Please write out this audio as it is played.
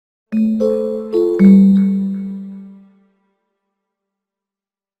Hello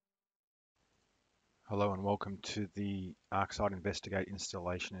and welcome to the ArcSight Investigate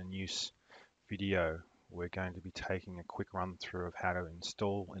installation and use video. We're going to be taking a quick run through of how to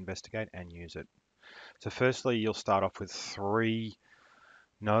install, investigate and use it. So firstly, you'll start off with 3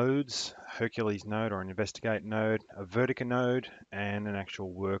 nodes, Hercules node or an investigate node, a Vertica node and an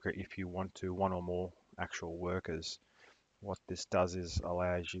actual worker if you want to, 1 or more actual workers. What this does is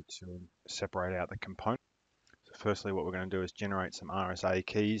allows you to separate out the components. Firstly, what we're going to do is generate some RSA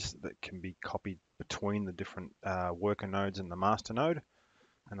keys that can be copied between the different worker nodes and the master node,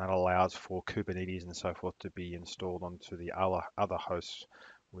 and that allows for Kubernetes and so forth to be installed onto the other hosts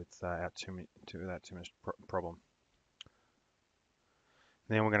without too much problem.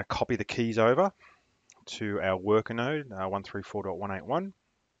 Then we're going to copy the keys over to our worker node 134.181.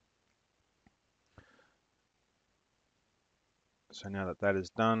 So now that that is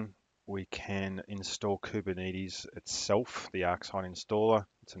done, we can install Kubernetes itself, the ArcSight installer.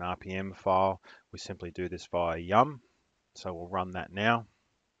 It's an RPM file. We simply do this via yum. So we'll run that now,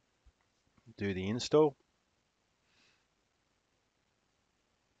 do the install.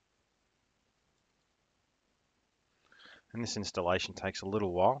 And this installation takes a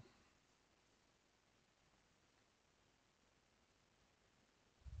little while.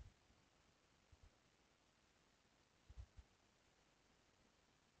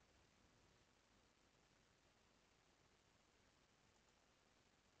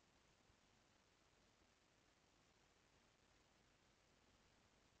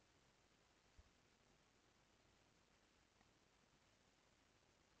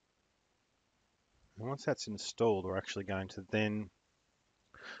 And once that's installed, we're actually going to then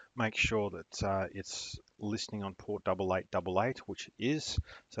make sure that it's listening on port 8888, which it is.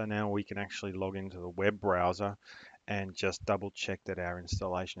 So now we can actually log into the web browser and just double check that our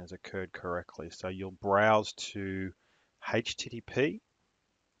installation has occurred correctly. So you'll browse to HTTP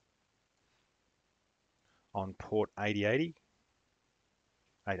on port 8080,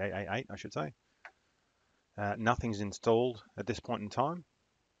 8888 I should say. Nothing's installed at this point in time.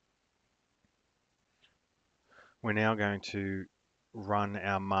 We're now going to run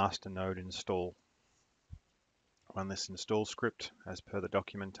our master node install. Run this install script as per the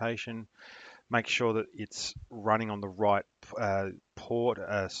documentation. Make sure that it's running on the right IP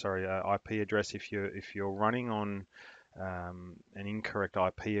address. If you're running on an incorrect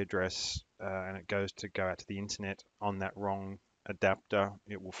IP address and it goes to go out to the internet on that wrong adapter,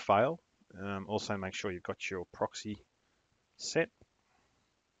 it will fail. Also make sure you've got your proxy set.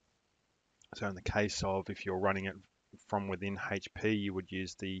 So in the case of if you're running it from within HP, you would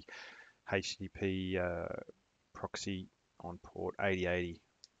use the HTTP proxy on port 8080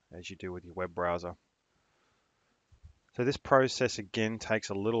 as you do with your web browser. So this process again takes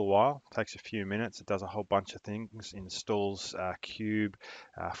a little while, takes a few minutes. It does a whole bunch of things, installs Cube,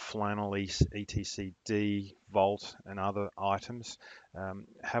 Flannel, etcd, Vault, and other items.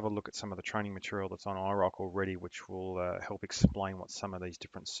 Have a look at some of the training material that's on iRock already, which will help explain what some of these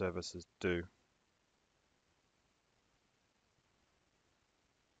different services do.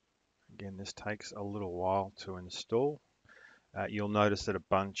 Again, this takes a little while to install. You'll notice that a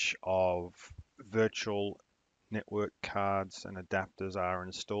bunch of virtual network cards and adapters are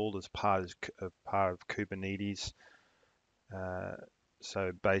installed as part of Kubernetes.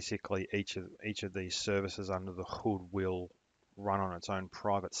 So basically, each of these services under the hood will run on its own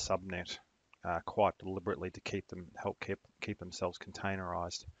private subnet, quite deliberately to help keep themselves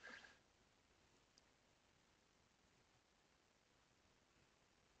containerized.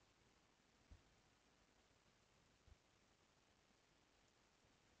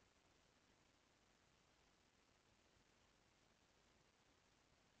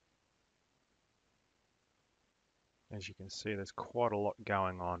 As you can see, there's quite a lot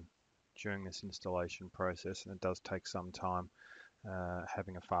going on during this installation process, and it does take some time.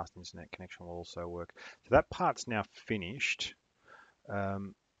 Having a fast internet connection will also work. So that part's now finished.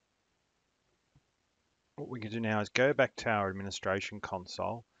 What we can do now is go back to our administration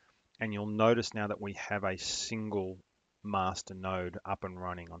console, and you'll notice now that we have a single master node up and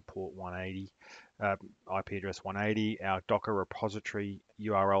running on port 180, IP address 180. Our Docker repository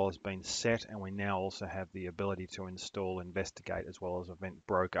URL has been set, and we now also have the ability to install Investigate as well as Event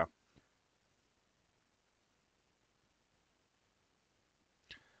Broker.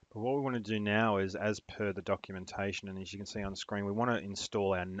 But what we want to do now is, as per the documentation, and as you can see on screen, we want to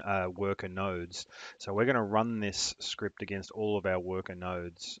install our worker nodes. So we're going to run this script against all of our worker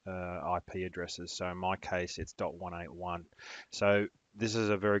nodes IP addresses. So in my case, it's .181. So this is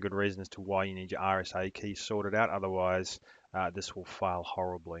a very good reason as to why you need your RSA key sorted out. Otherwise, this will fail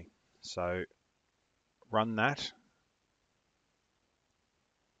horribly. So run that.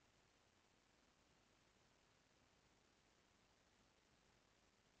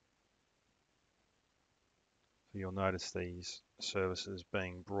 So you'll notice these services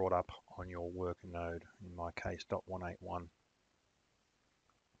being brought up on your worker node, in my case, .181.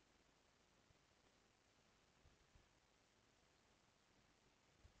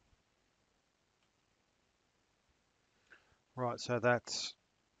 Right, so that's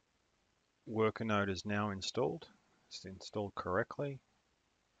worker node is now installed. It's installed correctly.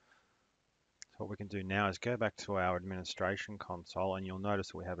 So what we can do now is go back to our administration console, and you'll notice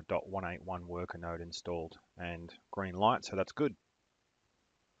that we have a .181 worker node installed and green light, so that's good.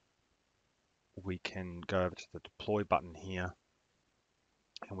 We can go over to the deploy button here,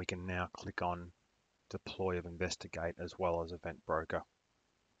 and we can now click on deploy of Investigate as well as Event Broker.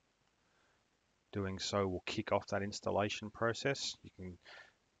 Doing so will kick off that installation process. You can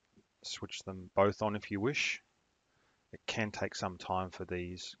switch them both on if you wish. It can take some time for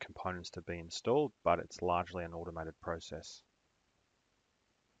these components to be installed, but it's largely an automated process.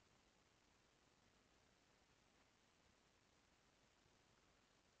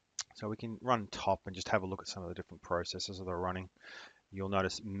 So we can run top and just have a look at some of the different processes that are running. You'll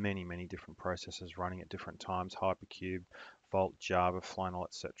notice many, many different processes running at different times: Hypercube, Vault, Java, Flannel,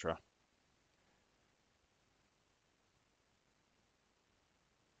 etc.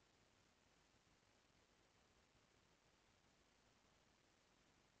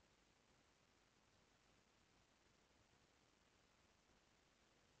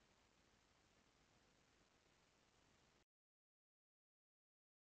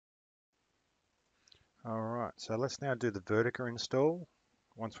 All right, so let's now do the Vertica install.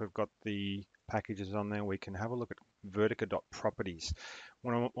 Once we've got the packages on there, we can have a look at vertica.properties.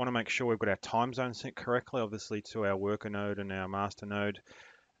 We want to make sure we've got our time zone set correctly, obviously to our worker node and our master node.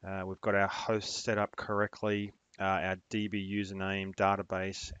 We've got our host set up correctly. Our DB username,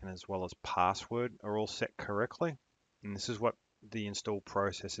 database, and as well as password are all set correctly. And this is what the install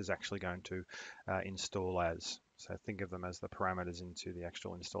process is actually going to install as. So think of them as the parameters into the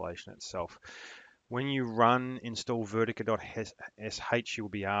actual installation itself. When you run install vertica.sh, you will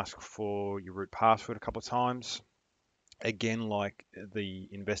be asked for your root password a couple of times. Again, like the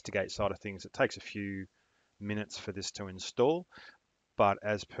investigate side of things, it takes a few minutes for this to install, but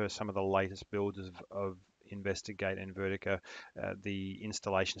as per some of the latest builds of investigate and Vertica, the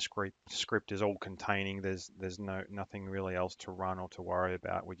installation script is all containing. There's nothing really else to run or to worry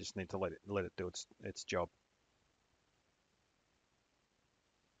about. We just need to let it do its job.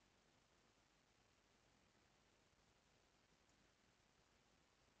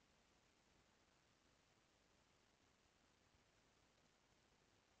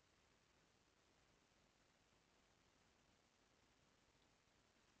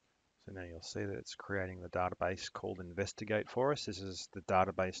 So now you'll see that it's creating the database called Investigate for us. This is the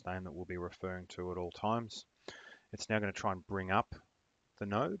database name that we'll be referring to at all times. It's now going to try and bring up the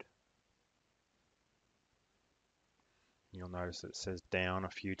node. You'll notice that it says down a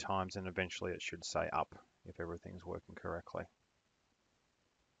few times, and eventually it should say up if everything's working correctly.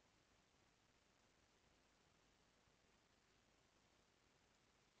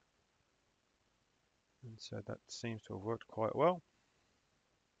 And so that seems to have worked quite well.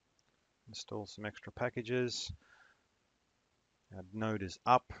 Install some extra packages. Our node is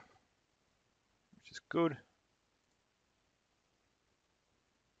up, which is good.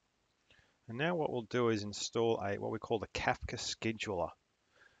 And now what we'll do is install what we call the Kafka scheduler.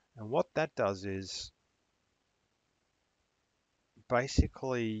 And what that does is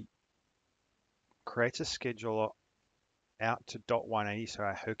basically creates a scheduler out to .180, so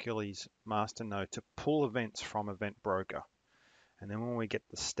our Hercules master node, to pull events from Event Broker. And then when we get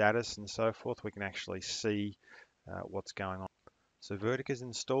the status and so forth, we can actually see what's going on. So Vertica is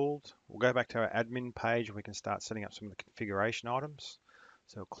installed. We'll go back to our admin page and we can start setting up some of the configuration items.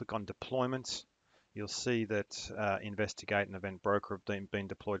 So click on deployments. You'll see that Investigate and Event Broker have been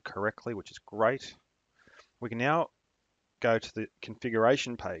deployed correctly, which is great. We can now go to the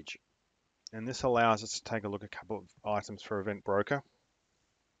configuration page, and this allows us to take a look at a couple of items for Event Broker.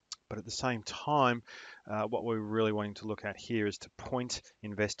 But at the same time, what we're really wanting to look at here is to point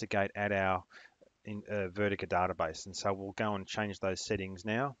Investigate at our Vertica database. And so we'll go and change those settings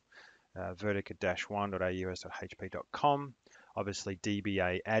now. Vertica-1.aus.hp.com. Obviously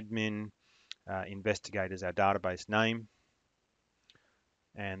DBA admin, Investigate is our database name,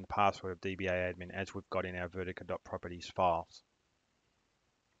 and the password of DBA admin as we've got in our vertica.properties files.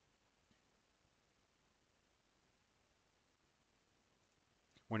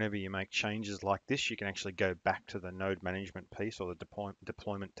 Whenever you make changes like this, you can actually go back to the node management piece or the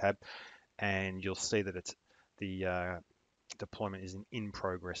deployment tab, and you'll see that it's the deployment is in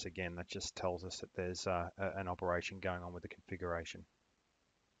progress again. That just tells us that there's an operation going on with the configuration.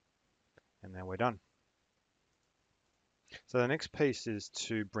 And now we're done. So the next piece is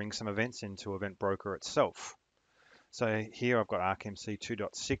to bring some events into Event Broker itself. So here I've got ArcMC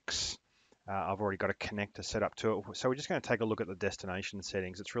 2.6. I've already got a connector set up to it. So we're just going to take a look at the destination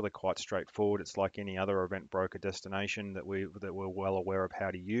settings. It's really quite straightforward. It's like any other Event Broker destination that we're well aware of how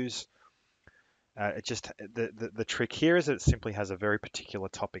to use. The trick here is that it simply has a very particular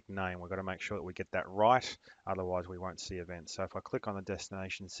topic name. We've got to make sure that we get that right, otherwise we won't see events. So if I click on the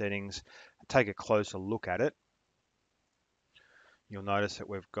destination settings, take a closer look at it, you'll notice that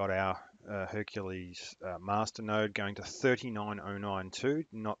we've got our Hercules master node going to 39092,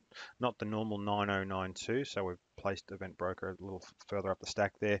 not the normal 9092. So we've placed Event Broker a little further up the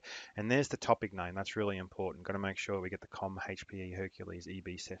stack there. And there's the topic name. That's really important. Got to make sure we get the COM HPE Hercules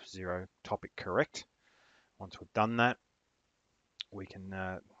EBCEF0 topic correct. Once we've done that, we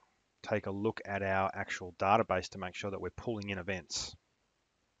can take a look at our actual database to make sure that we're pulling in events.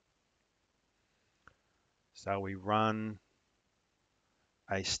 So we run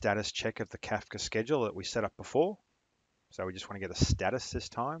a status check of the Kafka schedule that we set up before. So we just want to get a status this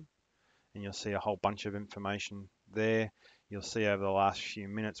time. And you'll see a whole bunch of information there. You'll see over the last few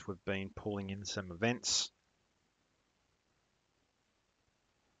minutes we've been pulling in some events.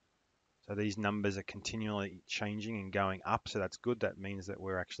 So these numbers are continually changing and going up, so that's good. That means that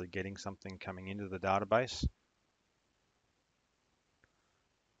we're actually getting something coming into the database.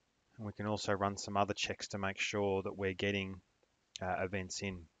 And we can also run some other checks to make sure that we're getting events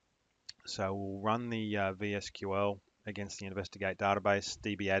in. So we'll run the VSQL against the Investigate database,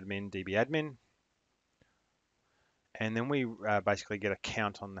 dbadmin, and then we basically get a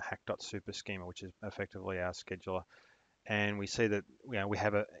count on the hack.super schema, which is effectively our scheduler. And we see that we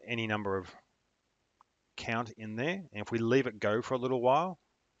have any number of count in there. And if we leave it go for a little while,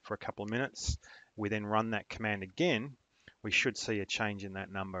 for a couple of minutes, we then run that command again, we should see a change in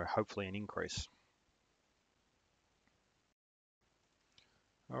that number, hopefully an increase.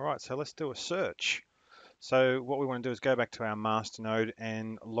 All right, so let's do a search. So what we want to do is go back to our master node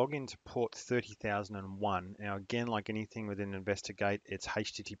and log into port 30,001. Now again, like anything within Investigate, it's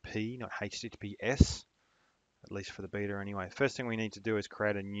HTTP, not HTTPS, at least for the beta anyway. First thing we need to do is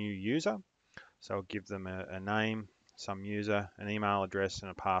create a new user. So I'll give them a name, some user, an email address,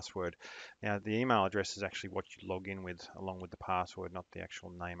 and a password. Now the email address is actually what you log in with along with the password, not the actual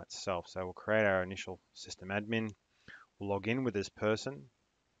name itself. So we'll create our initial system admin. We'll log in with this person.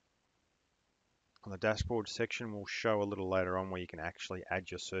 On the dashboard section, we'll show a little later on where you can actually add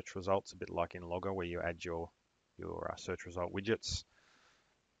your search results, a bit like in Logger where you add your search result widgets.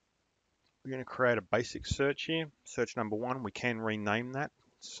 We're going to create a basic search here. Search number 1, we can rename that,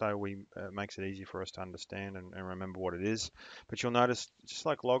 so it makes it easy for us to understand and remember what it is. But you'll notice, just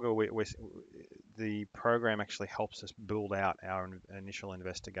like Logger, the program actually helps us build out our initial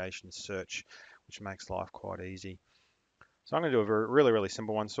investigation search, which makes life quite easy. So I'm going to do a really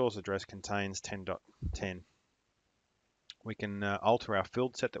simple one. Source address contains 10.10. We can alter our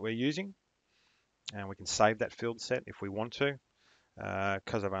field set that we're using, and we can save that field set if we want to.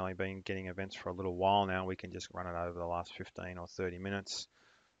 Because I've only been getting events for a little while now, we can just run it over the last 15 or 30 minutes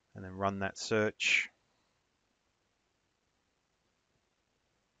and then run that search.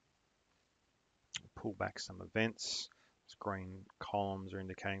 Pull back some events. These green columns are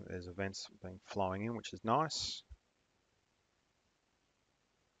indicating that there's events being flowing in, which is nice.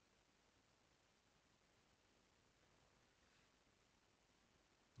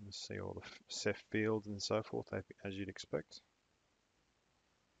 You see all the CEF fields and so forth, as you'd expect.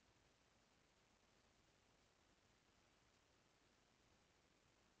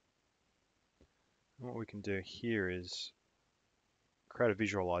 And what we can do here is create a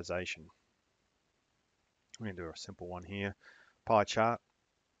visualization. I'm going to do a simple one here. Pie chart.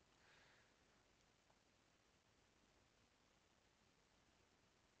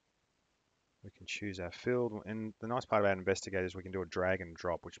 We can choose our field, and the nice part about Investigate is we can do a drag and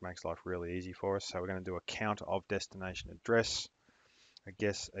drop, which makes life really easy for us. So we're going to do a count of destination address, I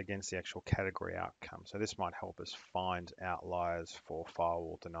guess, against the actual category outcome. So this might help us find outliers for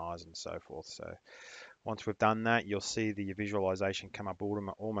firewall deniers and so forth. So once we've done that, you'll see the visualization come up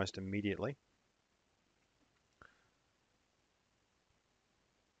almost immediately.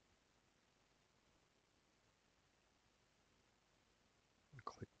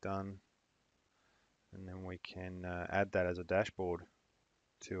 Click done. And then we can add that as a dashboard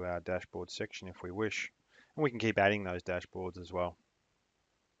to our dashboard section if we wish. And we can keep adding those dashboards as well.